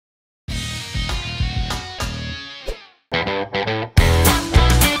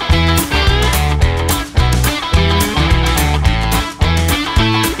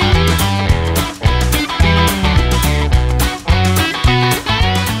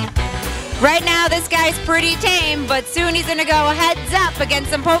Right now, this guy's pretty tame, but soon he's gonna go heads up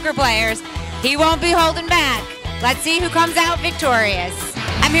against some poker players. He won't be holding back. Let's see who comes out victorious.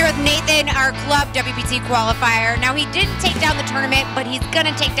 I'm here with Nathan, our club WPT qualifier. Now, he didn't take down the tournament, but he's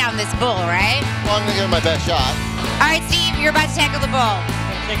gonna take down this bull, right? Well, I'm gonna give it my best shot. All right, Steve, you're about to tackle the bull.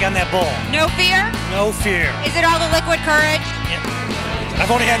 Take on that bull. No fear? No fear. Is it all the liquid courage? Yeah.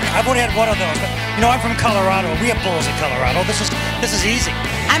 I've only had one of those. But, you know, I'm from Colorado. We have bulls in Colorado. This is easy.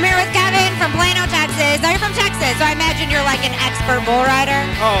 I'm here with Kevin from Plano, Texas. Now, you're from Texas, so I imagine you're like an expert bull rider.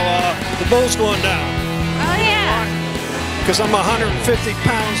 Oh, the bull's going down. Oh, yeah. Because I'm 150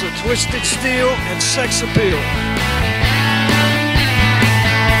 pounds of twisted steel and sex appeal.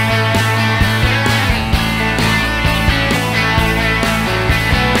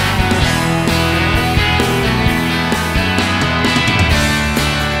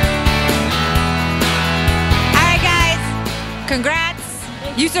 Congrats.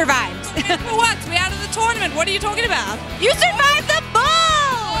 You survived. For what? We're out of the tournament. What are you talking about? You survived the bull!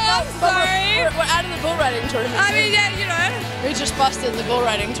 Oh, I'm sorry. We're out of the bull riding tournament. I mean, yeah, you know. We just busted the bull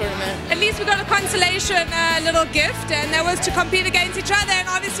riding tournament. At least we got a consolation little gift, and that was to compete against each other.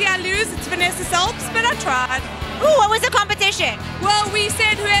 And obviously I lose. It's Vanessa Selps, but I tried. Ooh, what was the competition? Well, we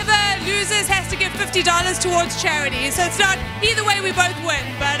said whoever loses has to give $50 towards charity. So it's not, either way we both win,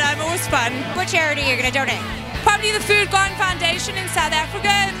 but it was fun. What charity are you going to donate? Probably the Food Gone Foundation in South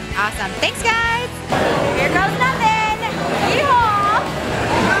Africa. Awesome. Thanks, guys. Here goes nothing.